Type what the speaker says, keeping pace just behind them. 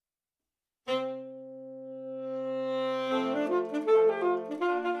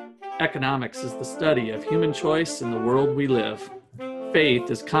Economics is the study of human choice in the world we live.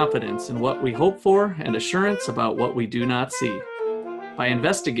 Faith is confidence in what we hope for and assurance about what we do not see. By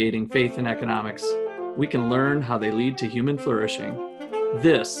investigating faith in economics, we can learn how they lead to human flourishing.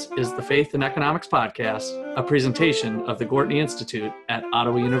 This is the Faith in Economics Podcast, a presentation of the Gortney Institute at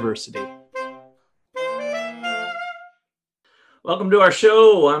Ottawa University. Welcome to our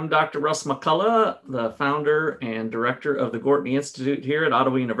show. I'm Dr. Russ McCullough, the founder and director of the Gortney Institute here at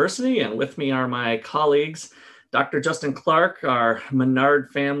Ottawa University, and with me are my colleagues, Dr. Justin Clark, our Menard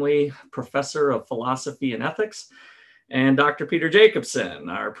Family Professor of Philosophy and Ethics, and Dr. Peter Jacobson,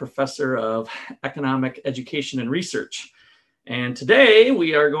 our Professor of Economic Education and Research. And today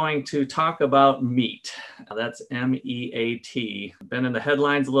we are going to talk about meat. That's M-E-A-T. Been in the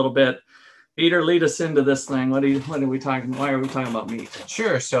headlines a little bit. Peter, lead us into this thing. Why are we talking about meat?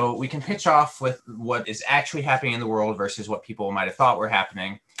 Sure. So we can pitch off with what is actually happening in the world versus what people might have thought were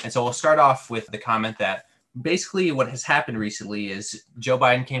happening. And so we'll start off with the comment that basically what has happened recently is Joe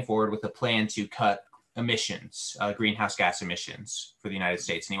Biden came forward with a plan to cut emissions, greenhouse gas emissions for the United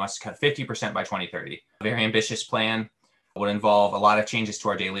States. And he wants to cut 50% by 2030. A very ambitious plan. Would involve a lot of changes to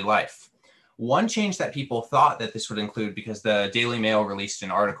our daily life. One change that people thought that this would include, because the Daily Mail released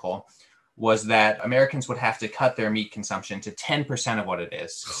an article, was that Americans would have to cut their meat consumption to 10% of what it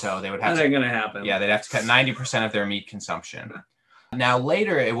is. So they would have That ain't going to happen. Yeah, they'd have to cut 90% of their meat consumption. Now,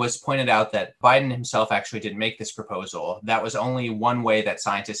 later, it was pointed out that Biden himself actually didn't make this proposal. That was only one way that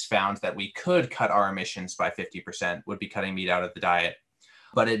scientists found that we could cut our emissions by 50%, would be cutting meat out of the diet.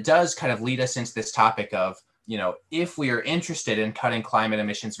 But it does kind of lead us into this topic of, if we are interested in cutting climate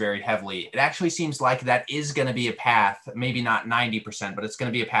emissions very heavily, it actually seems like that is going to be a path, maybe not 90%, but it's going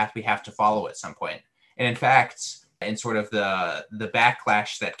to be a path we have to follow at some point. And in fact, in sort of the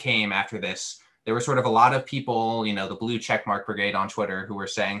backlash that came after this, there were sort of a lot of people, the blue checkmark brigade on Twitter, who were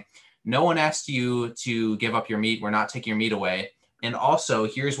saying, no one asked you to give up your meat. We're not taking your meat away. And also,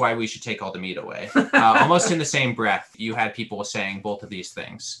 here's why we should take all the meat away. Almost in the same breath, you had people saying both of these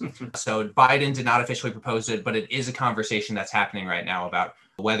things. So Biden did not officially propose it, but it is a conversation that's happening right now about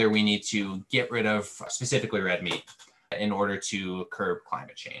whether we need to get rid of specifically red meat in order to curb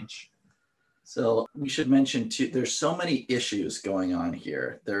climate change. So we should mention too, there's so many issues going on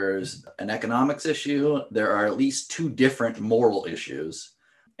here. There's an economics issue. There are at least two different moral issues.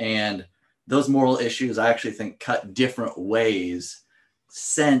 And those moral issues, I actually think, cut different ways,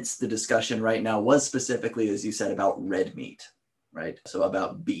 since the discussion right now was specifically, as you said, about red meat, right? So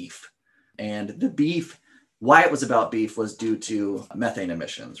about beef. And the beef, why it was about beef was due to methane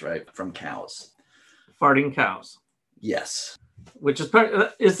emissions, right, from cows. Farting cows. Yes. Which is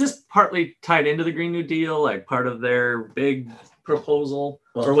this partly tied into the Green New Deal, like part of their big proposal?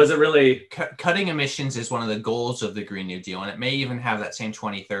 Or was it really... Cutting emissions is one of the goals of the Green New Deal, and it may even have that same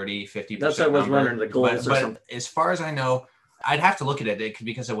 2030, 50% That's what I was wondering, the goals or something. But as far as I know, I'd have to look at it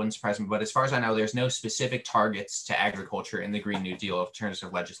because it wouldn't surprise me, but as far as I know, there's no specific targets to agriculture in the Green New Deal in terms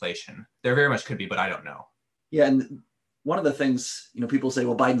of legislation. There very much could be, but I don't know. Yeah, and one of the things, people say,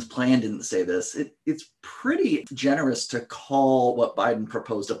 well, Biden's plan didn't say this. It's pretty generous to call what Biden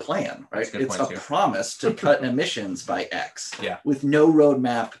proposed a plan, right? It's a promise to cut emissions by X, with no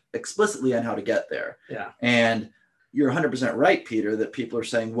roadmap explicitly on how to get there. Yeah. And you're 100% right, Peter, that people are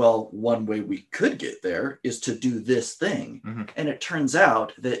saying, well, one way we could get there is to do this thing. Mm-hmm. And it turns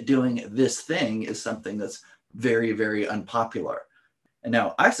out that doing this thing is something that's very, very unpopular. And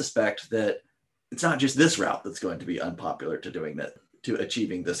now I suspect that it's not just this route that's going to be unpopular to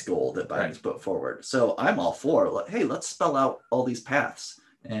achieving this goal that Biden's put forward. So I'm all for, hey, let's spell out all these paths,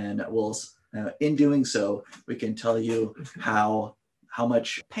 and we'll, in doing so, we can tell you how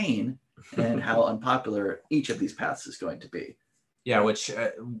much pain and how unpopular each of these paths is going to be. Yeah, which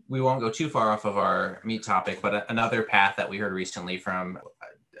we won't go too far off of our meat topic, but another path that we heard recently from,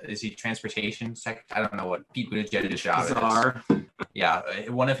 is he transportation secretary? I don't know what Pete Buttigieg's job is. Yeah,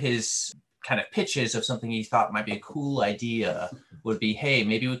 one of his kind of pitches of something he thought might be a cool idea would be, hey,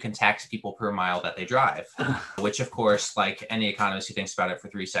 maybe we can tax people per mile that they drive, which of course, like any economist who thinks about it for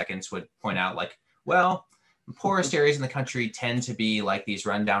 3 seconds would point out, like, well, the poorest areas in the country tend to be like these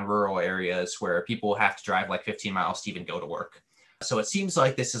rundown rural areas where people have to drive like 15 miles to even go to work. So it seems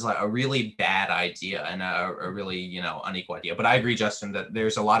like this is like a really bad idea and a really, unequal idea. But I agree, Justin, that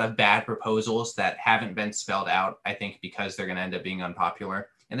there's a lot of bad proposals that haven't been spelled out, I think, because they're going to end up being unpopular.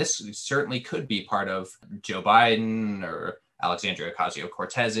 And this certainly could be part of Joe Biden or Alexandria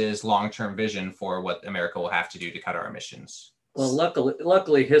Ocasio-Cortez's long-term vision for what America will have to do to cut our emissions. Well,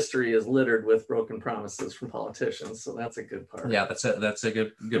 luckily, history is littered with broken promises from politicians, so that's a good part. Yeah, that's a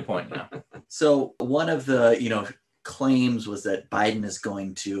good point. Yeah. So one of the claims was that Biden is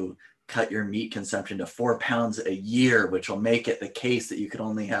going to cut your meat consumption to 4 pounds a year, which will make it the case that you could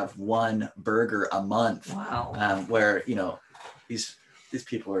only have one burger a month. Wow. Where, these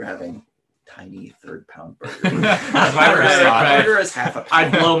people are having tiny 3rd-pound burgers. Burger is half a pound.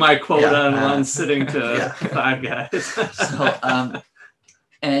 I'd blow my quota Yeah, on one sitting to 5 guys. So,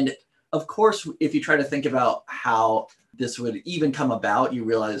 and of course, if you try to think about how this would even come about, you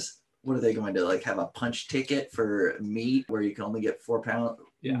realize, what are they going to have a punch ticket for meat where you can only get 4 pounds?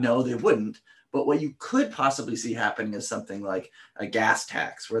 Yeah. No, they wouldn't. But what you could possibly see happening is something like a gas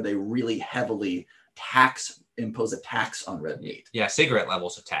tax, where they really heavily impose a tax on red meat. Yeah, cigarette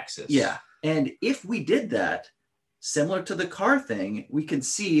levels of taxes. Yeah. And if we did that, similar to the car thing, we can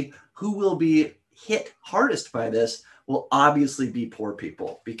see who will be hit hardest by this will obviously be poor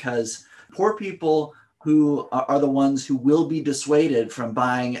people, because poor people who are the ones who will be dissuaded from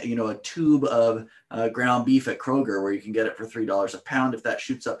buying, a tube of ground beef at Kroger, where you can get it for $3 a pound if that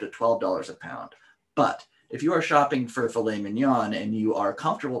shoots up to $12 a pound. But if you are shopping for filet mignon and you are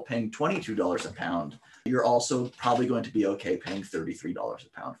comfortable paying $22 a pound, you're also probably going to be okay paying $33 a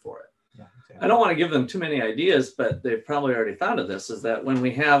pound for it. Yeah, exactly. I don't want to give them too many ideas, but they've probably already thought of this, is that when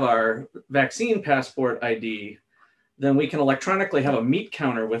we have our vaccine passport ID, then we can electronically have a meat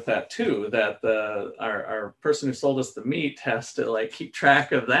counter with that too, that our person who sold us the meat has to keep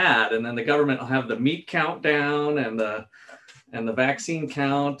track of that. And then the government will have the meat count down and the vaccine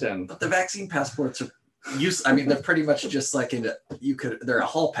count. But the vaccine passports are they're pretty much just they're a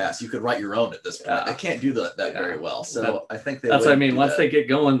hall pass. You could write your own at this point. Yeah. They can't do that very well. So I think that's what I mean. Once they get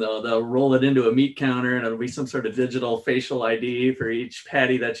going, though, they'll roll it into a meat counter, and it'll be some sort of digital facial ID for each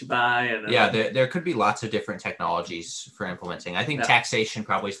patty that you buy. And there could be lots of different technologies for implementing. I think taxation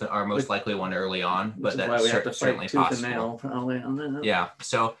probably is our most likely one early on, but that's certainly possible. Probably on that. Yeah.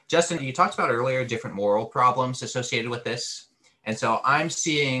 So Justin, you talked about earlier different moral problems associated with this. And so I'm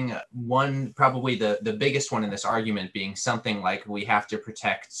seeing one, probably the biggest one in this argument, being something like we have to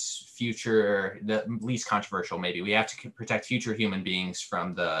protect the least controversial maybe, we have to protect future human beings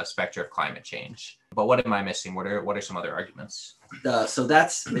from the specter of climate change. But what am I missing? What are some other arguments? So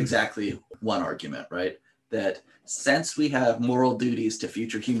that's exactly one argument, right? That since we have moral duties to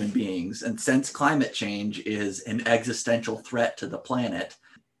future human beings, and since climate change is an existential threat to the planet,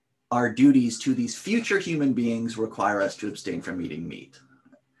 our duties to these future human beings require us to abstain from eating meat.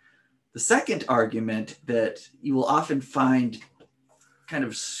 The second argument that you will often find kind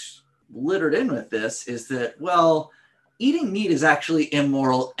of littered in with this is that, well, eating meat is actually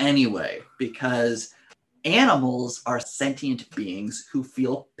immoral anyway, because animals are sentient beings who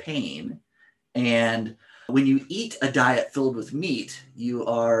feel pain. And when you eat a diet filled with meat, you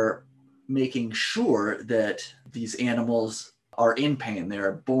are making sure that these animals are in pain. They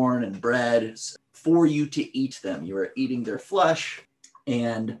are born and bred for you to eat them. You are eating their flesh,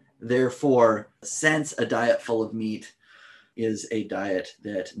 and therefore, since a diet full of meat is a diet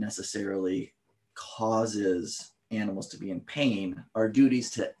that necessarily causes animals to be in pain, our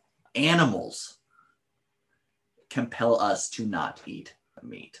duties to animals compel us to not eat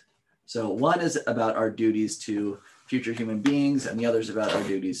meat. So one is about our duties to future human beings, and the other is about our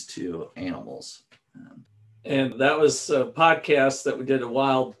duties to animals. And that was a podcast that we did a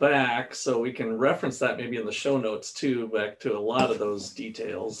while back, so we can reference that maybe in the show notes too, back to a lot of those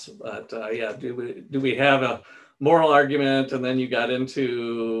details. But do we have a moral argument, and then you got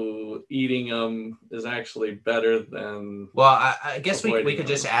into eating them is actually better than... Well, I guess we could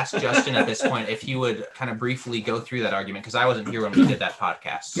just ask Justin at this point if he would kind of briefly go through that argument, because I wasn't here when we did that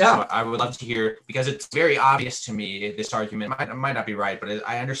podcast. Yeah. So I would love to hear, because it's very obvious to me, this argument might not be right, but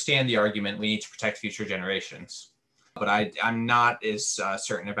I understand the argument we need to protect future generations. But I'm not as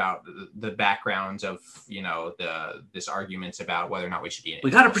certain about the backgrounds of, this argument about whether or not we should eat it.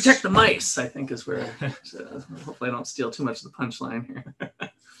 We got to protect the mice, I think, is where, hopefully I don't steal too much of the punchline here.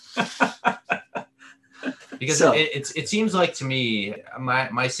 Because it seems like to me,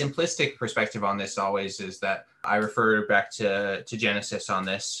 my simplistic perspective on this always is that I refer back to Genesis on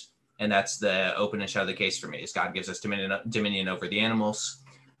this, and that's the open and shut of the case for me, is God gives us dominion over the animals.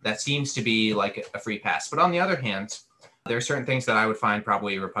 That seems to be like a free pass. But on the other hand, there are certain things that I would find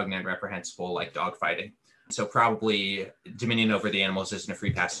probably repugnant, reprehensible, like dogfighting. So probably dominion over the animals isn't a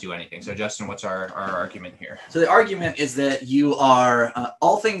free pass to do anything. So Justin, what's our argument here? So the argument is that you are,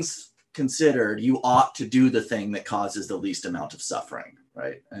 all things considered, you ought to do the thing that causes the least amount of suffering,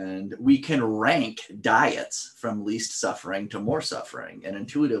 right? And we can rank diets from least suffering to more suffering. And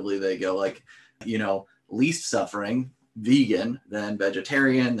intuitively they go least suffering, vegan, then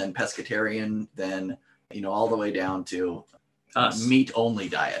vegetarian, then pescatarian, then all the way down to meat only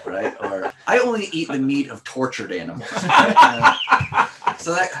diet, right? Or I only eat the meat of tortured animals.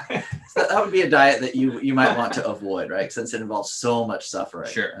 So that would be a diet that you might want to avoid, right? Since it involves so much suffering.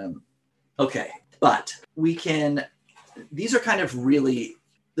 Sure. Okay, but these are kind of really,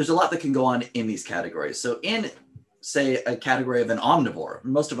 there's a lot that can go on in these categories. So in, say, a category of an omnivore,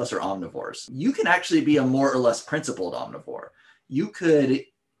 most of us are omnivores, you can actually be a more or less principled omnivore. You could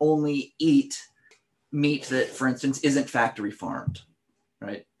only eat meat that, for instance, isn't factory farmed,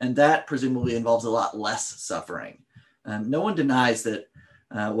 right? And that presumably involves a lot less suffering. No one denies that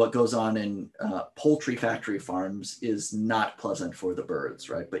what goes on in poultry factory farms is not pleasant for the birds,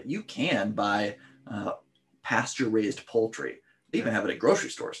 right? But you can buy pasture-raised poultry. They even have it at grocery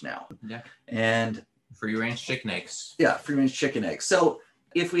stores now. Yeah. And free-range chicken eggs. Yeah, free-range chicken eggs. So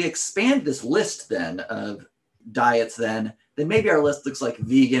if we expand this list then of diets, then maybe our list looks like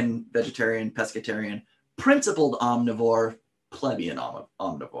vegan, vegetarian, pescatarian, principled omnivore, plebeian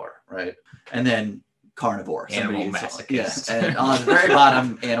omnivore, right? And then carnivore. Animal masochist. Yeah, and on the very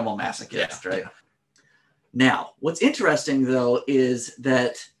bottom, animal masochist, right? Now, what's interesting, though, is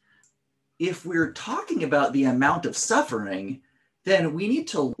that if we're talking about the amount of suffering, then we need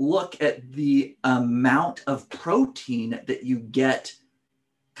to look at the amount of protein that you get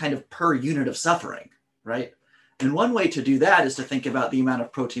kind of per unit of suffering, right? And one way to do that is to think about the amount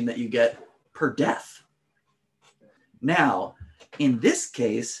of protein that you get per death. Now, in this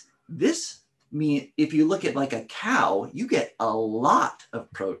case, if you look at like a cow, you get a lot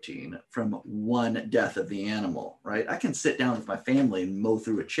of protein from one death of the animal, right? I can sit down with my family and mow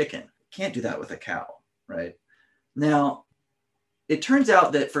through a chicken. Can't do that with a cow, right? Now, it turns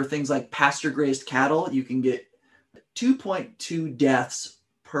out that for things like pasture-grazed cattle, you can get 2.2 deaths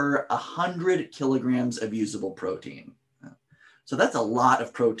per 100 kilograms of usable protein. So that's a lot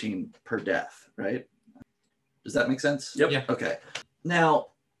of protein per death, right? Does that make sense? Yep. Yeah. Okay. Now,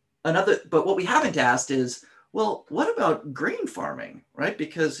 but what we haven't asked is, well, what about grain farming, right?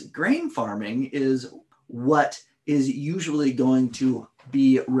 Because grain farming is what is usually going to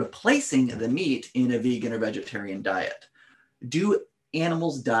be replacing the meat in a vegan or vegetarian diet. Do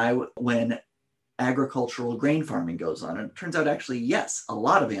animals die when agricultural grain farming goes on? And it turns out actually, yes, a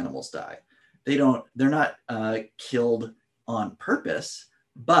lot of animals die. They're not killed on purpose,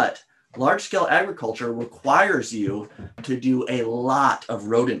 but large-scale agriculture requires you to do a lot of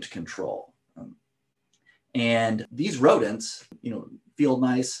rodent control. And these rodents, field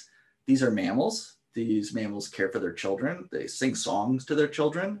mice, these are mammals. These mammals care for their children. They sing songs to their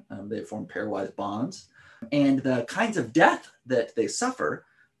children. They form pairwise bonds. And the kinds of death that they suffer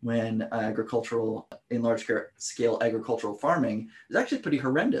when in large-scale agricultural farming is actually pretty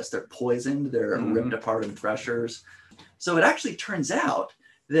horrendous. They're poisoned. They're ripped apart in threshers. So it actually turns out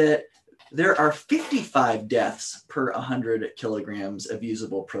that there are 55 deaths per 100 kilograms of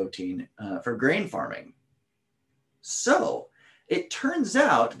usable protein for grain farming. So it turns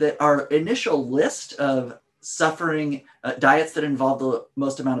out that our initial list of suffering diets that involve the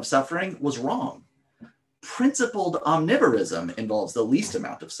most amount of suffering was wrong. Principled omnivorism involves the least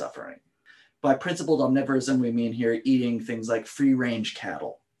amount of suffering. By principled omnivorism, we mean here eating things like free-range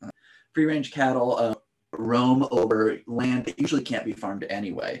cattle. Free-range cattle roam over land that usually can't be farmed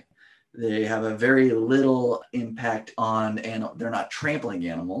anyway. They have a very little impact on animals. They're not trampling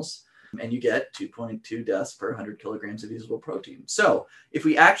animals. And you get 2.2 deaths per 100 kilograms of usable protein. So if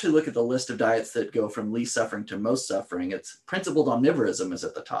we actually look at the list of diets that go from least suffering to most suffering, it's principled omnivorism is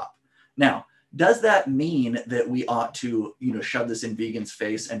at the top. Now, does that mean that we ought to, shove this in vegans'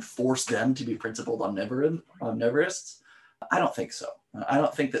 face and force them to be principled omnivorists? I don't think so. I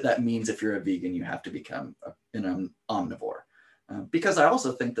don't think that means if you're a vegan, you have to become an omnivore. Because I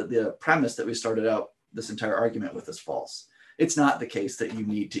also think that the premise that we started out this entire argument with is false. It's not the case that you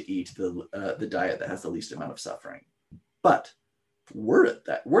need to eat the diet that has the least amount of suffering. But were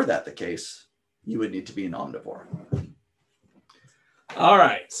that the case, you would need to be an omnivore. All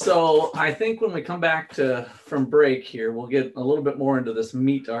right. So I think when we come back from break here, we'll get a little bit more into this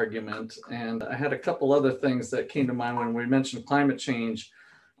meat argument. And I had a couple other things that came to mind when we mentioned climate change,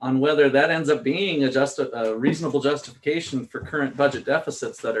 on whether that ends up being a reasonable justification for current budget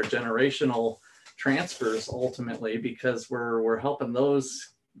deficits that are generational transfers ultimately, because we're helping those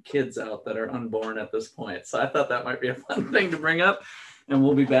kids out that are unborn at this point. So I thought that might be a fun thing to bring up, and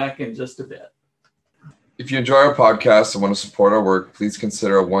we'll be back in just a bit. If you enjoy our podcast and want to support our work, please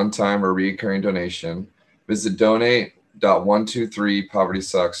consider a one-time or recurring donation. Visit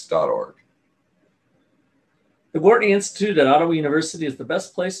donate.123povertysucks.org. The Gortney Institute at Ottawa University is the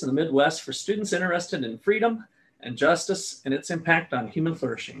best place in the Midwest for students interested in freedom and justice and its impact on human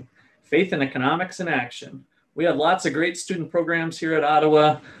flourishing, faith and economics in action. We have lots of great student programs here at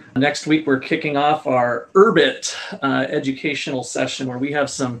Ottawa. Next week, we're kicking off our URBIT educational session, where we have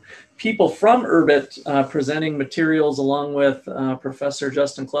some people from Urbit presenting materials along with Professor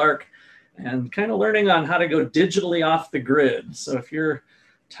Justin Clark, and kind of learning on how to go digitally off the grid. So if you're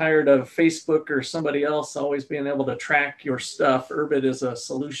tired of Facebook or somebody else always being able to track your stuff, Urbit is a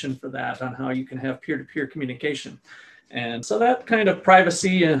solution for that, on how you can have peer-to-peer communication. And so that kind of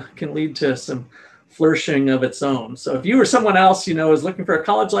privacy can lead to some flourishing of its own. So if you or someone else, is looking for a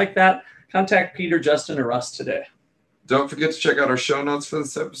college like that, contact Peter, Justin, or Russ today. Don't forget to check out our show notes for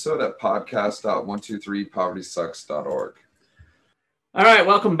this episode at podcast.123povertysucks.org. All right,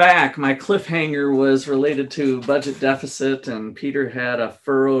 welcome back. My cliffhanger was related to budget deficit, and Peter had a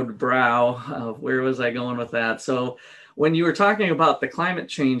furrowed brow of where was I going with that. So when you were talking about the climate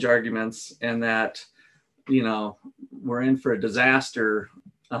change arguments and that, we're in for a disaster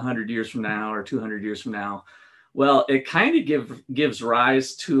 100 years from now or 200 years from now, well, it kind of gives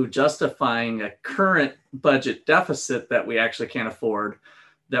rise to justifying a current budget deficit that we actually can't afford,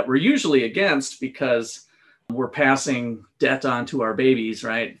 that we're usually against because we're passing debt on to our babies,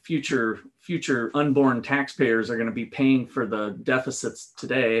 right? Future unborn taxpayers are going to be paying for the deficits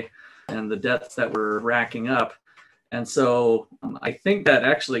today and the debts that we're racking up. And so I think that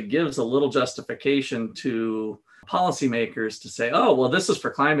actually gives a little justification to policymakers to say, oh, well, this is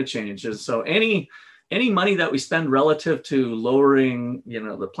for climate change. And so any money that we spend relative to lowering,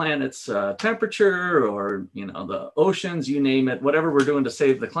 the planet's temperature or, the oceans, you name it, whatever we're doing to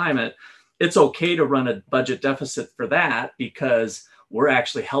save the climate, it's okay to run a budget deficit for that because we're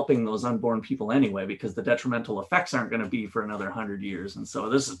actually helping those unborn people anyway, because the detrimental effects aren't going to be for another 100 years. And so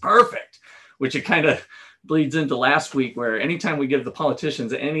this is perfect, which it kind of bleeds into last week, where anytime we give the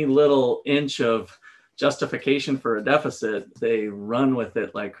politicians any little inch of justification for a deficit, they run with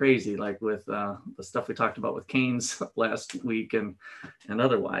it like crazy, like with the stuff we talked about with Keynes last week and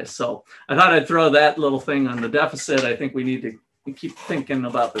otherwise. So I thought I'd throw that little thing on the deficit. I think we need to keep thinking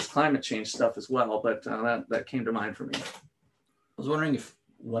about this climate change stuff as well, but that came to mind for me. I was wondering if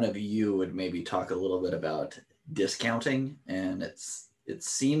one of you would maybe talk a little bit about discounting. And it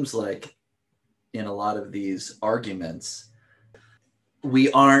seems like in a lot of these arguments,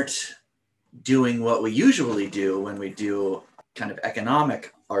 we aren't doing what we usually do when we do kind of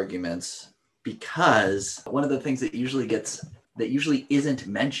economic arguments, because one of the things that usually isn't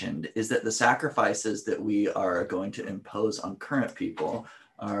mentioned is that the sacrifices that we are going to impose on current people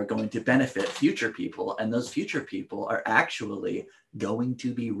are going to benefit future people, and those future people are actually going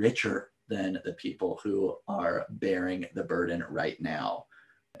to be richer than the people who are bearing the burden right now.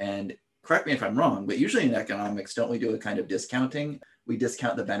 And correct me if I'm wrong, but usually in economics, don't we do a kind of discounting? We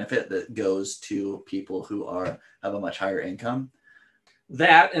discount the benefit that goes to people who have a much higher income.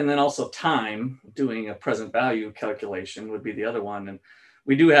 That, and then also time, doing a present value calculation would be the other one. And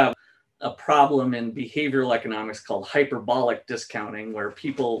we do have a problem in behavioral economics called hyperbolic discounting, where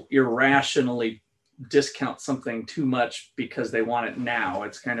people irrationally discount something too much because they want it now.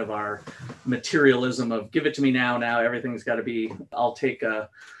 It's kind of our materialism of give it to me now, everything's got to be, I'll take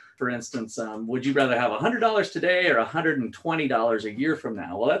for instance, would you rather have $100 today or $120 a year from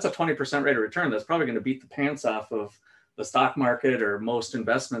now? Well, that's a 20% rate of return. That's probably going to beat the pants off of the stock market or most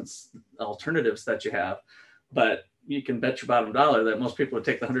investments alternatives that you have. But you can bet your bottom dollar that most people would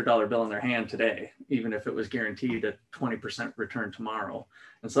take the $100 bill in their hand today, even if it was guaranteed a 20% return tomorrow.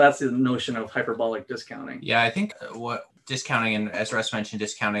 And so that's the notion of hyperbolic discounting. Yeah, I think what discounting, and as Russ mentioned,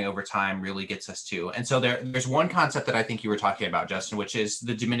 discounting over time really gets us to. And so there's one concept that I think you were talking about, Justin, which is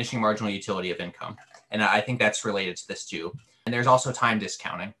the diminishing marginal utility of income. And I think that's related to this too. And there's also time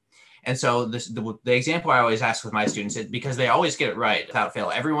discounting. And so the example I always ask with my students, because they always get it right without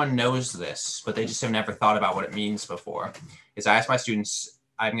fail, everyone knows this, but they just have never thought about what it means before, is I ask my students,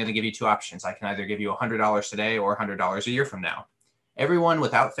 I'm going to give you two options. I can either give you $100 today or $100 a year from now. Everyone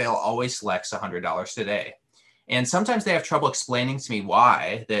without fail always selects $100 today. And sometimes they have trouble explaining to me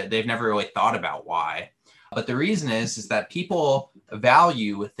why. They've never really thought about why. But the reason is that people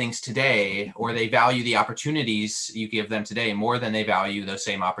value things today, or they value the opportunities you give them today more than they value those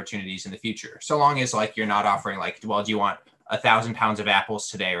same opportunities in the future. So long as you're not offering well, do you want 1,000 pounds of apples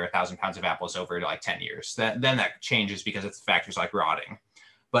today or 1,000 pounds of apples over 10 years? Then that changes because it's factors like rotting.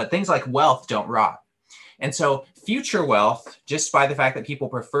 But things like wealth don't rot. And so future wealth, just by the fact that people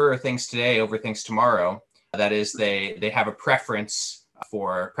prefer things today over things tomorrow, that is, they have a preference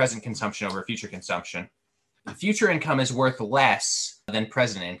for present consumption over future consumption. Future income is worth less than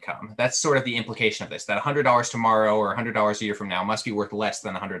present income. That's sort of the implication of this, that $100 tomorrow or $100 a year from now must be worth less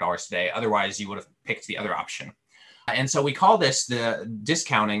than $100 today. Otherwise, you would have picked the other option. And so we call this the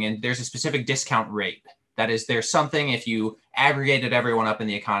discounting, and there's a specific discount rate That is, there's something, if you aggregated everyone up in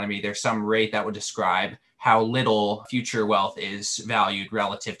the economy, there's some rate that would describe how little future wealth is valued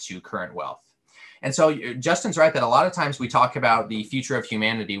relative to current wealth. And so Justin's right that a lot of times we talk about the future of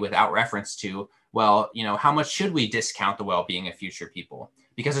humanity without reference to, well, how much should we discount the well-being of future people?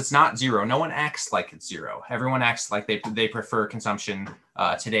 Because it's not zero. No one acts like it's zero. Everyone acts like they prefer consumption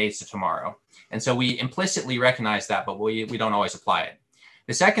today to tomorrow. And so we implicitly recognize that, but we don't always apply it.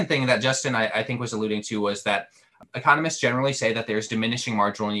 The second thing that Justin, I think, was alluding to was that economists generally say that there's diminishing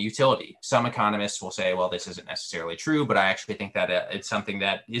marginal utility. Some economists will say, well, this isn't necessarily true, but I actually think that it's something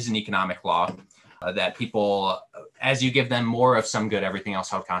that is an economic law, that people, as you give them more of some good, everything else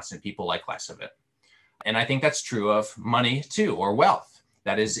held constant, people like less of it. And I think that's true of money too, or wealth.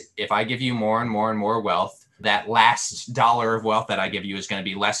 That is, if I give you more and more and more wealth, that last dollar of wealth that I give you is going to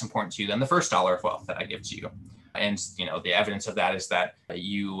be less important to you than the first dollar of wealth that I give to you. And, the evidence of that is that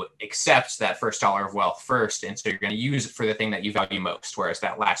you accept that first dollar of wealth first. And so you're going to use it for the thing that you value most, whereas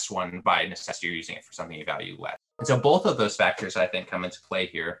that last one, by necessity, you're using it for something you value less. And so both of those factors, I think, come into play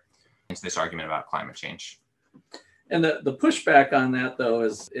here into this argument about climate change. And the pushback on that, though,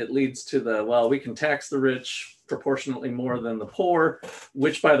 is it leads to we can tax the rich proportionately more than the poor,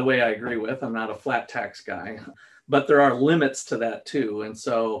 which, by the way, I agree with. I'm not a flat tax guy, but there are limits to that, too. And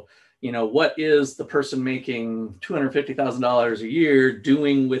so, what is the person making $250,000 a year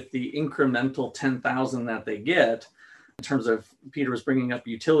doing with the incremental $10,000 that they get? In terms of, Peter was bringing up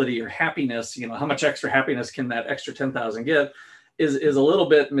utility or happiness, how much extra happiness can that extra $10,000 get? Is a little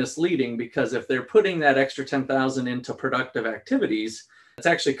bit misleading, because if they're putting that extra $10,000 into productive activities, it's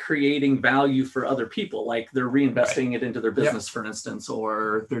actually creating value for other people, like they're reinvesting it into their business, for instance,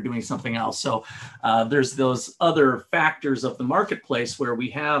 or they're doing something else. So there's those other factors of the marketplace where we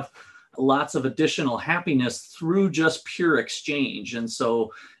have lots of additional happiness through just pure exchange. And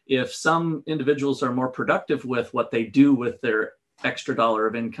so if some individuals are more productive with what they do with their extra dollar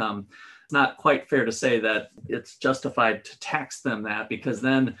of income, not quite fair to say that it's justified to tax them that, because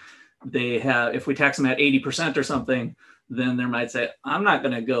then if we tax them at 80% or something, then they might say, I'm not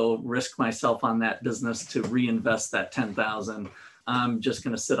going to go risk myself on that business to reinvest that 10,000. I'm just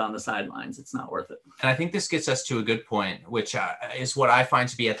going to sit on the sidelines. It's not worth it. And I think this gets us to a good point, which is what I find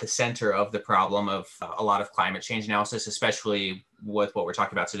to be at the center of the problem of a lot of climate change analysis, especially with what we're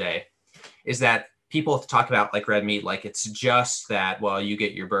talking about today, is that people talk about like red meat, like it's just that, well, you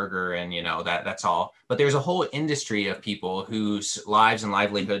get your burger and that's all. But there's a whole industry of people whose lives and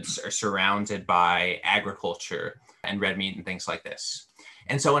livelihoods are surrounded by agriculture and red meat and things like this.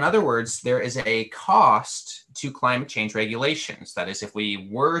 And so, in other words, there is a cost to climate change regulations. That is, if we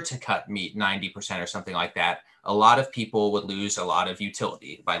were to cut meat 90% or something like that, a lot of people would lose a lot of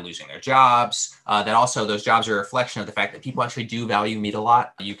utility by losing their jobs. That also, those jobs are a reflection of the fact that people actually do value meat a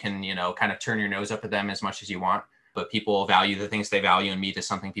lot. You can, kind of turn your nose up at them as much as you want, but people value the things they value, and meat is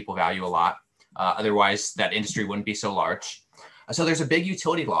something people value a lot. Otherwise, that industry wouldn't be so large. So there's a big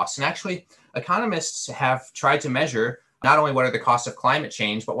utility loss. And actually, economists have tried to measure not only what are the costs of climate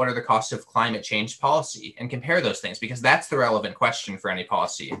change, but what are the costs of climate change policy, and compare those things, because that's the relevant question for any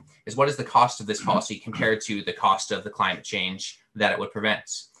policy, is what is the cost of this policy compared to the cost of the climate change that it would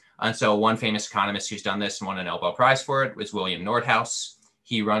prevent? And so one famous economist who's done this and won a Nobel Prize for it was William Nordhaus.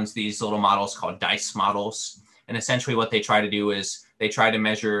 He runs these little models called DICE models. And essentially what they try to do is they try to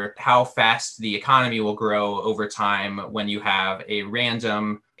measure how fast the economy will grow over time when you have a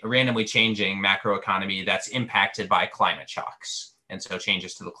randomly changing macroeconomy that's impacted by climate shocks, and so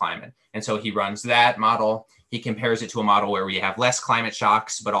changes to the climate. And so he runs that model. He compares it to a model where we have less climate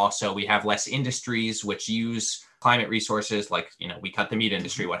shocks, but also we have less industries which use climate resources, like, we cut the meat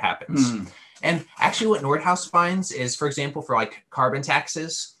industry, what happens? And actually what Nordhaus finds is, for example, for like carbon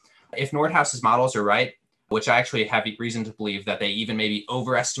taxes, if Nordhaus's models are right, which I actually have reason to believe that they even maybe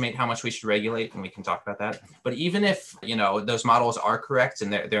overestimate how much we should regulate, and we can talk about that. But even if those models are correct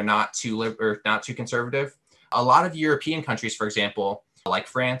and they're not too not too conservative, a lot of European countries, for example, like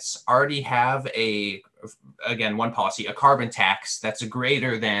France, already have one policy, a carbon tax that's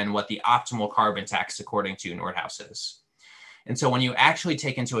greater than what the optimal carbon tax according to Nordhaus is. And so when you actually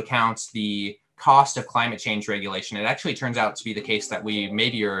take into account the cost of climate change regulation, it actually turns out to be the case that we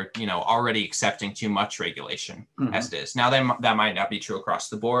maybe are, already accepting too much regulation as it is. Now, that might not be true across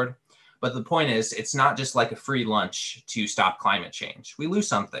the board, but the point is, it's not just like a free lunch to stop climate change. We lose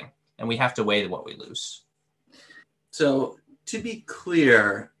something, and we have to weigh what we lose. So to be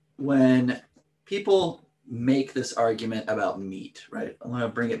clear, when people make this argument about meat, right? I'm going to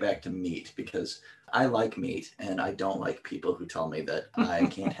bring it back to meat, because I like meat and I don't like people who tell me that I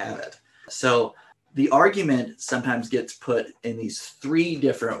can't have it. So the argument sometimes gets put in these three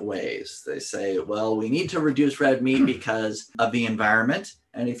different ways. They say, well, we need to reduce red meat because of the environment.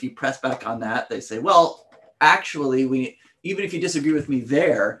 And if you press back on that, they say, well, actually, even if you disagree with me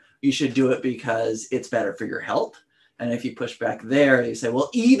there, you should do it because it's better for your health. And if you push back there, they say, well,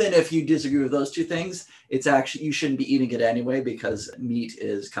 even if you disagree with those two things, it's actually, you shouldn't be eating it anyway because meat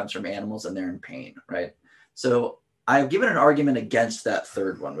comes from animals and they're in pain, right? So I've given an argument against that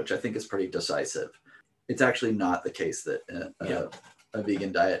third one, which I think is pretty decisive. It's actually not the case that a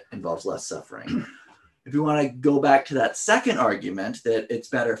vegan diet involves less suffering. If you want to go back to that second argument that it's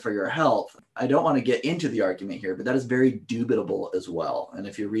better for your health, I don't want to get into the argument here, but that is very dubitable as well. And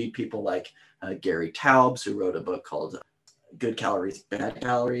if you read people like Gary Taubes, who wrote a book called Good Calories, Bad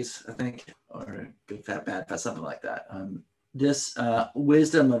Calories, I think, or Good Fat, Bad Fat, something like that. This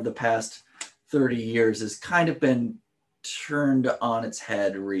wisdom of the past 30 years has kind of been turned on its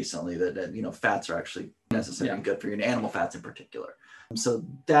head recently, that fats are actually necessarily good for you, and animal fats in particular. So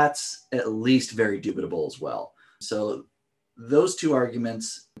that's at least very dubitable as well. So those two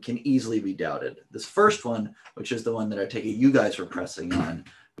arguments can easily be doubted. This first one, which is the one that I take it you guys were pressing on,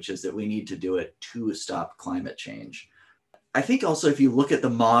 which is that we need to do it to stop climate change. I think also if you look at the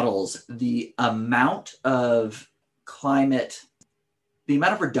models, the amount of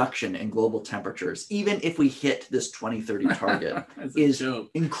reduction in global temperatures, even if we hit this 2030 target, is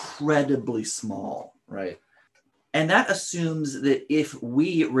incredibly small, right? And that assumes that if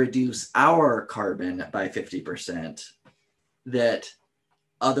we reduce our carbon by 50%, that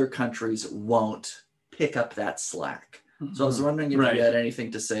other countries won't pick up that slack. So I was wondering if you had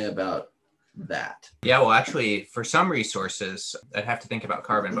anything to say about that. Yeah, well, actually, for some resources, I'd have to think about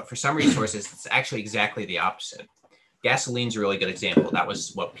carbon, but for some resources, it's actually exactly the opposite. Gasoline's a really good example. That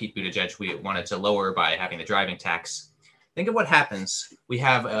was what Pete Buttigieg wanted to lower by having the driving tax. Think of what happens. We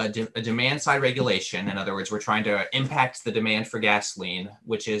have a demand side regulation. In other words, we're trying to impact the demand for gasoline,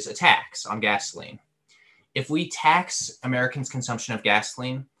 which is a tax on gasoline. If we tax Americans' consumption of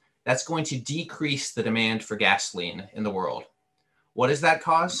gasoline, that's going to decrease the demand for gasoline in the world. What does that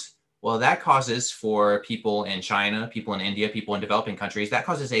cause? Well, that causes for people in China, people in India, people in developing countries, that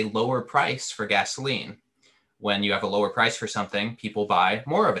causes a lower price for gasoline. When you have a lower price for something, people buy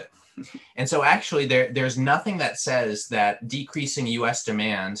more of it. And so actually there's nothing that says that decreasing US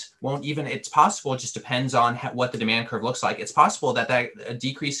demand won't even, it's possible, it just depends on what the demand curve looks like. It's possible that a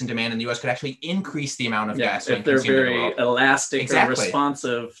decrease in demand in the US could actually increase the amount of gasoline if they're very elastic and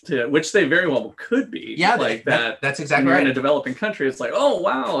responsive to, which they very well could be. Yeah, like that's exactly right. In a developing country, it's like, oh,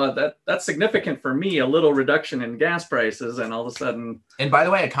 wow, that's significant for me, a little reduction in gas prices, and all of a sudden. And by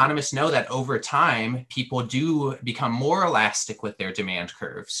the way, economists know that over time, people do become more elastic with their demand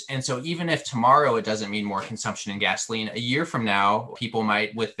curves. And so even if tomorrow it doesn't mean more consumption in gasoline, a year from now, people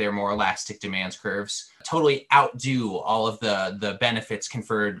might, with their more elastic demand curves, totally outdo all of the benefits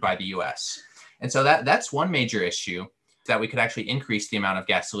conferred by the US. And so that's one major issue, that we could actually increase the amount of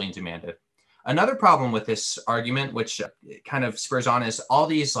gasoline demanded. Another problem with this argument, which kind of spurs on, is all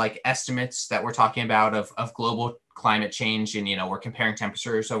these like estimates that we're talking about of global climate change, and we're comparing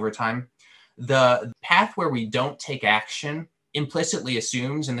temperatures over time. The path where we don't take action implicitly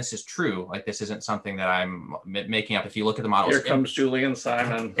assumes, and this is true, like this isn't something that I'm making up. If you look at the models, here comes Julian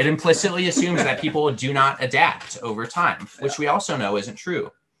Simon. It implicitly assumes that people do not adapt over time, which we also know isn't true.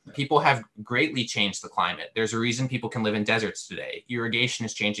 People have greatly changed the climate. There's a reason people can live in deserts today. Irrigation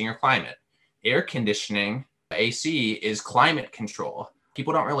is changing your climate. Air conditioning, AC, is climate control.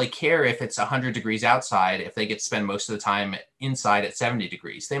 People don't really care if it's 100 degrees outside if they get to spend most of the time inside at 70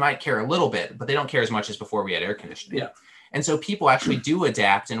 degrees. They might care a little bit, but they don't care as much as before we had air conditioning. Yeah. And so people actually do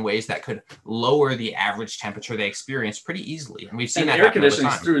adapt in ways that could lower the average temperature they experience pretty easily. And we've seen that air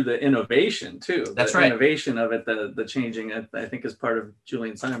conditioning through the innovation too. That's the right. Innovation of it, the changing, I think, is part of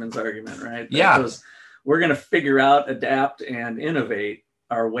Julian Simon's argument, right? Yeah. We're going to figure out, adapt, and innovate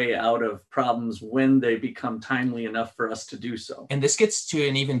our way out of problems when they become timely enough for us to do so. And this gets to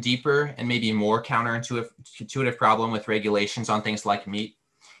an even deeper and maybe more counterintuitive problem with regulations on things like meat,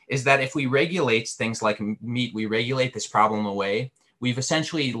 is that if we regulate things like meat, we regulate this problem away. We've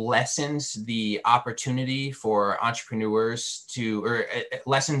essentially lessened the opportunity for entrepreneurs or it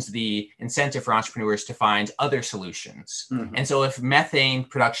lessens the incentive for entrepreneurs to find other solutions. Mm-hmm. And so if methane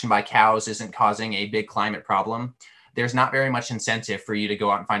production by cows isn't causing a big climate problem, there's not very much incentive for you to go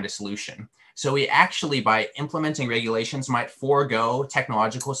out and find a solution. So we actually, by implementing regulations, might forego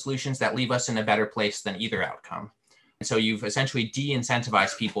technological solutions that leave us in a better place than either outcome. And so you've essentially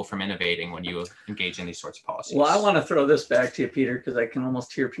de-incentivized people from innovating when you engage in these sorts of policies. Well, I want to throw this back to you, Peter, because I can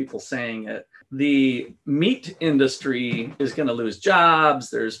almost hear people saying it. The meat industry is going to lose jobs.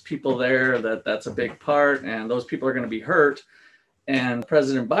 There's people there that's a big part, and those people are going to be hurt. And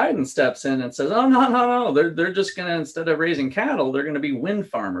President Biden steps in and says, oh, no. They're just going to, instead of raising cattle, they're going to be wind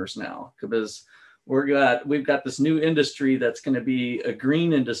farmers now, because we've got this new industry that's going to be a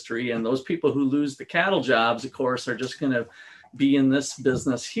green industry. And those people who lose the cattle jobs, of course, are just going to be in this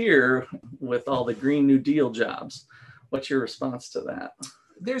business here with all the Green New Deal jobs. What's your response to that?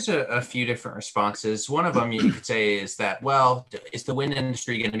 There's a few different responses. One of them you could say is that, well, is the wind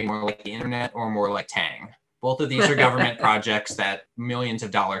industry going to be more like the internet or more like Tang? Both of these are government projects that millions of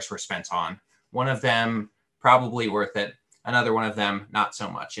dollars were spent on. One of them probably worth it. Another one of them, not so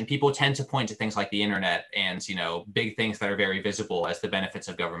much. And people tend to point to things like the internet and, big things that are very visible as the benefits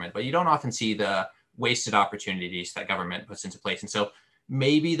of government, but you don't often see the wasted opportunities that government puts into place. And so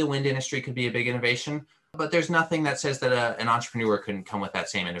maybe the wind industry could be a big innovation, but there's nothing that says that an entrepreneur couldn't come with that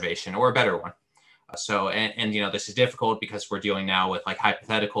same innovation or a better one. So, this is difficult because we're dealing now with like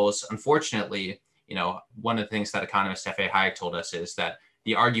hypotheticals. Unfortunately, one of the things that economist F.A. Hayek told us is that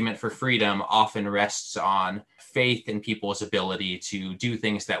the argument for freedom often rests on faith in people's ability to do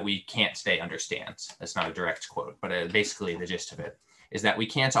things that we can't today understand. That's not a direct quote, but basically the gist of it is that we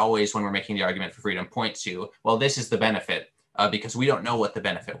can't always, when we're making the argument for freedom, point to, well, this is the benefit, because we don't know what the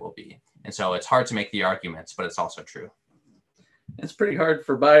benefit will be. And so it's hard to make the arguments, but it's also true. It's pretty hard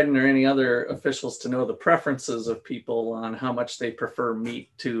for Biden or any other officials to know the preferences of people on how much they prefer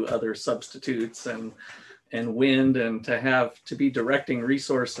meat to other substitutes and wind, and to be directing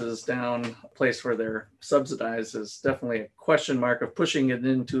resources down a place where they're subsidized is definitely a question mark of pushing it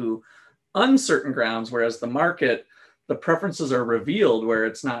into uncertain grounds, whereas the market, the preferences are revealed where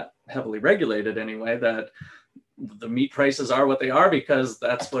it's not heavily regulated anyway, that the meat prices are what they are because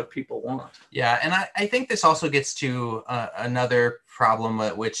that's what people want. Yeah, and I think this also gets to another problem,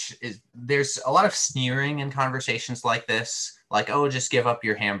 which is there's a lot of sneering in conversations like this, like, oh, just give up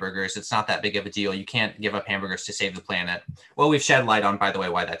your hamburgers. It's not that big of a deal. You can't give up hamburgers to save the planet. Well, we've shed light on, by the way,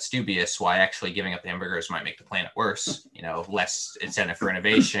 why that's dubious, why actually giving up the hamburgers might make the planet worse, less incentive for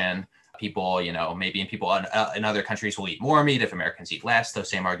innovation. People, maybe people in other countries will eat more meat if Americans eat less. Those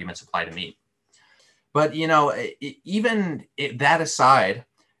same arguments apply to meat. But, even that aside,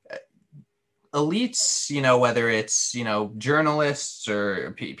 elites, whether it's, journalists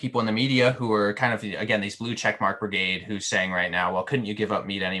or people in the media who are kind of, again, these blue checkmark brigade who's saying right now, well, couldn't you give up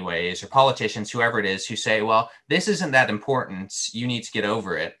meat anyways? Or politicians, whoever it is, who say, well, this isn't that important. You need to get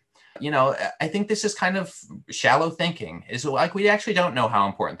over it. I think this is kind of shallow thinking. Is like we actually don't know how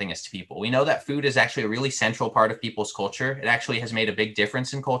important thing is to people. We know that food is actually a really central part of people's culture. It actually has made a big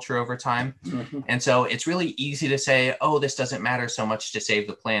difference in culture over time. Mm-hmm. And so it's really easy to say, oh, this doesn't matter so much to save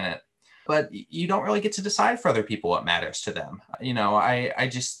the planet. But you don't really get to decide for other people what matters to them. I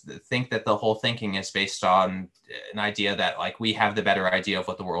just think that the whole thinking is based on an idea that like we have the better idea of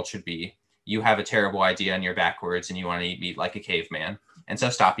what the world should be. You have a terrible idea and you're backwards and you want to eat meat like a caveman. And so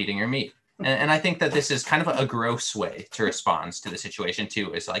stop eating your meat. And I think that this is kind of a gross way to respond to the situation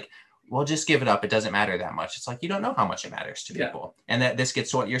too, is like, well, just give it up. It doesn't matter that much. It's like, you don't know how much it matters to people. And that this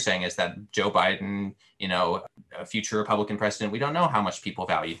gets to what you're saying is that Joe Biden, a future Republican president, we don't know how much people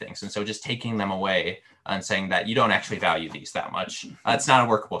value things. And so just taking them away and saying that you don't actually value these that much, it's not a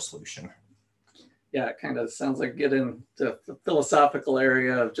workable solution. Yeah, it kind of sounds like get into the philosophical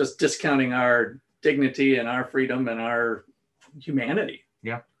area of just discounting our dignity and our freedom and our humanity.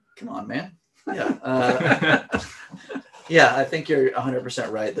 Yeah. Come on, man. Yeah. Yeah, I think you're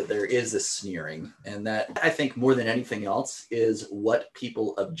 100% right that there is this sneering, and that I think more than anything else is what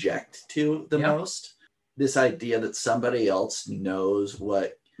people object to the most. This idea that somebody else knows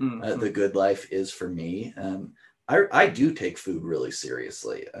what the good life is for me. I do take food really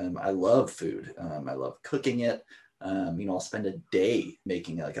seriously. I love food. I love cooking it. I'll spend a day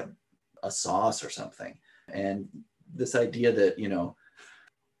making like a sauce or something. And this idea that,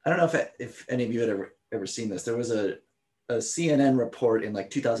 I don't know if any of you had ever seen this. There was a CNN report in like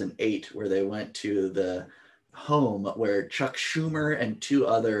 2008 where they went to the home where Chuck Schumer and two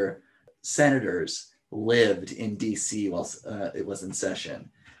other senators lived in DC while it was in session.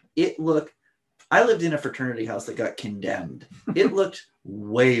 I lived in a fraternity house that got condemned. It looked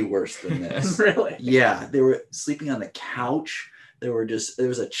way worse than this. Really? Yeah, they were sleeping on the couch. There was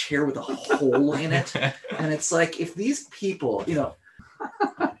a chair with a hole in it. And it's like, if these people,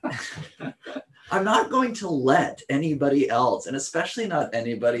 I'm not going to let anybody else, and especially not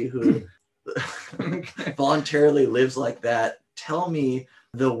anybody who voluntarily lives like that, tell me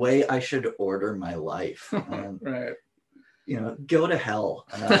the way I should order my life. Right. go to hell.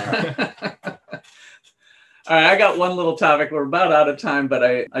 All right, I got one little topic. We're about out of time, but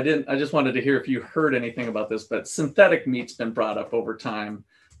I just wanted to hear if you heard anything about this. But synthetic meat's been brought up over time,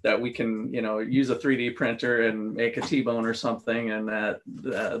 that we can, use a 3D printer and make a T-bone or something, and that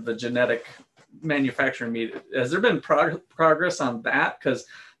the genetic manufacturing meat. Has there been progress on that? Because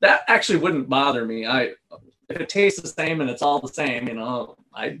that actually wouldn't bother me. If it tastes the same and it's all the same,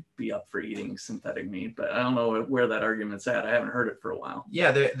 I'd be up for eating synthetic meat, but I don't know where that argument's at. I haven't heard it for a while.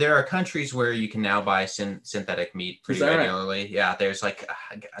 Yeah, there are countries where you can now buy synthetic meat pretty regularly. Right? Yeah, there's like,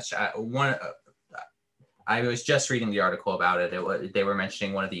 I was just reading the article about it. They were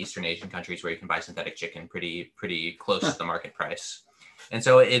mentioning one of the Eastern Asian countries where you can buy synthetic chicken pretty close to the market price. And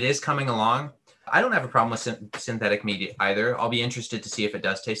so it is coming along. I don't have a problem with synthetic meat either. I'll be interested to see if it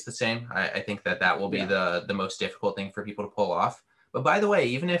does taste the same. I think that will be the most difficult thing for people to pull off. But by the way,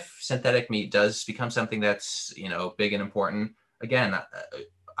 even if synthetic meat does become something that's, big and important, again,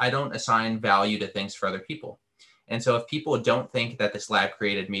 I don't assign value to things for other people. And so if people don't think that this lab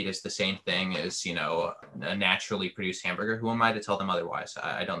created meat is the same thing as, a naturally produced hamburger, who am I to tell them otherwise?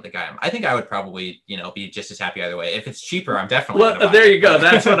 I don't think I am. I think I would probably, be just as happy either way. If it's cheaper, I'm definitely Well, there you go.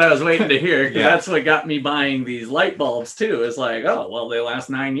 That's what I was waiting to hear. Yeah. That's what got me buying these light bulbs too. Is like, oh, well, they last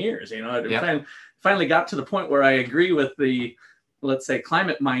 9 years, It finally got to the point where I agree with the, let's say,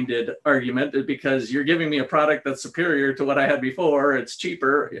 climate-minded argument, because you're giving me a product that's superior to what I had before. It's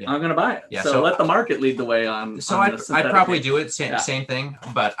cheaper. Yeah. I'm going to buy it. Yeah, so let the market lead the way on. So I'd probably do it. Same thing,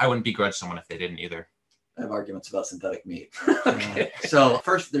 but I wouldn't begrudge someone if they didn't either. I have arguments about synthetic meat. Okay. So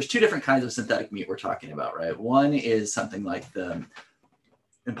first, there's two different kinds of synthetic meat we're talking about, right? One is something like the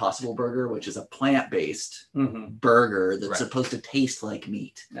Impossible Burger, which is a plant-based burger that's supposed to taste like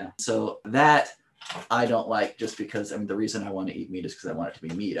meat. Yeah. So that I don't like, just because, the reason I want to eat meat is because I want it to be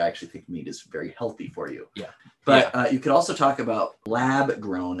meat. I actually think meat is very healthy for you. Yeah. But you could also talk about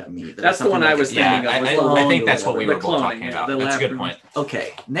lab-grown meat. That's the one I was thinking of. I think that's what we were both talking about. That's a good point.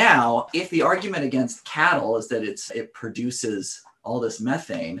 Okay. Now, if the argument against cattle is that it produces all this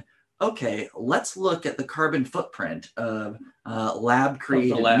methane, okay, let's look at the carbon footprint of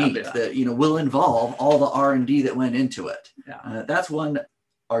lab-created meat that will involve all the R&D that went into it. Yeah. That's one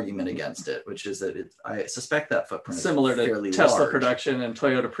argument against it, which is that I suspect that footprint similar is fairly to Tesla large. Production and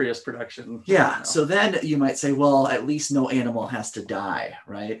Toyota Prius production. Yeah. So then you might say, well, at least no animal has to die,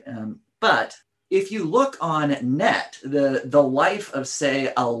 right? But if you look on net, the life of,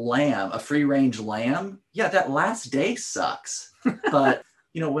 say, a free-range lamb, that last day sucks. But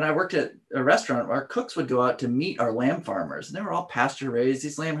when I worked at a restaurant, our cooks would go out to meet our lamb farmers, and they were all pasture raised.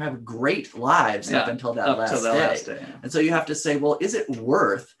 These lamb have great lives up until that last day. Yeah. And so you have to say, well, is it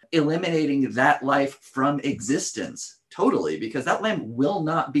worth eliminating that life from existence totally? Because that lamb will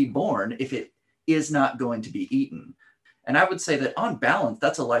not be born if it is not going to be eaten. And I would say that on balance,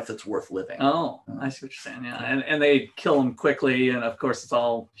 that's a life that's worth living. Oh, I see what you're saying. Yeah. And they kill them quickly. And of course, it's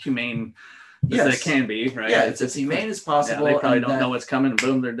all humane. Yes, it can be, right? Yeah, it's as humane as possible. Yeah, they probably don't know what's coming, and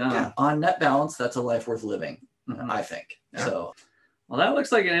boom, they're done. Yeah, on net balance, that's a life worth living, I think. Yeah. So, well, that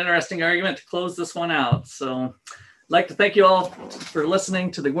looks like an interesting argument to close this one out. So, I'd like to thank you all for listening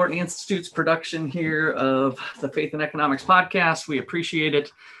to the Gortney Institute's production here of the Faith and Economics podcast. We appreciate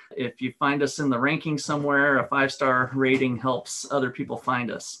it. If you find us in the ranking somewhere, a 5-star rating helps other people find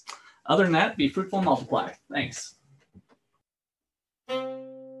us. Other than that, be fruitful and multiply. Thanks.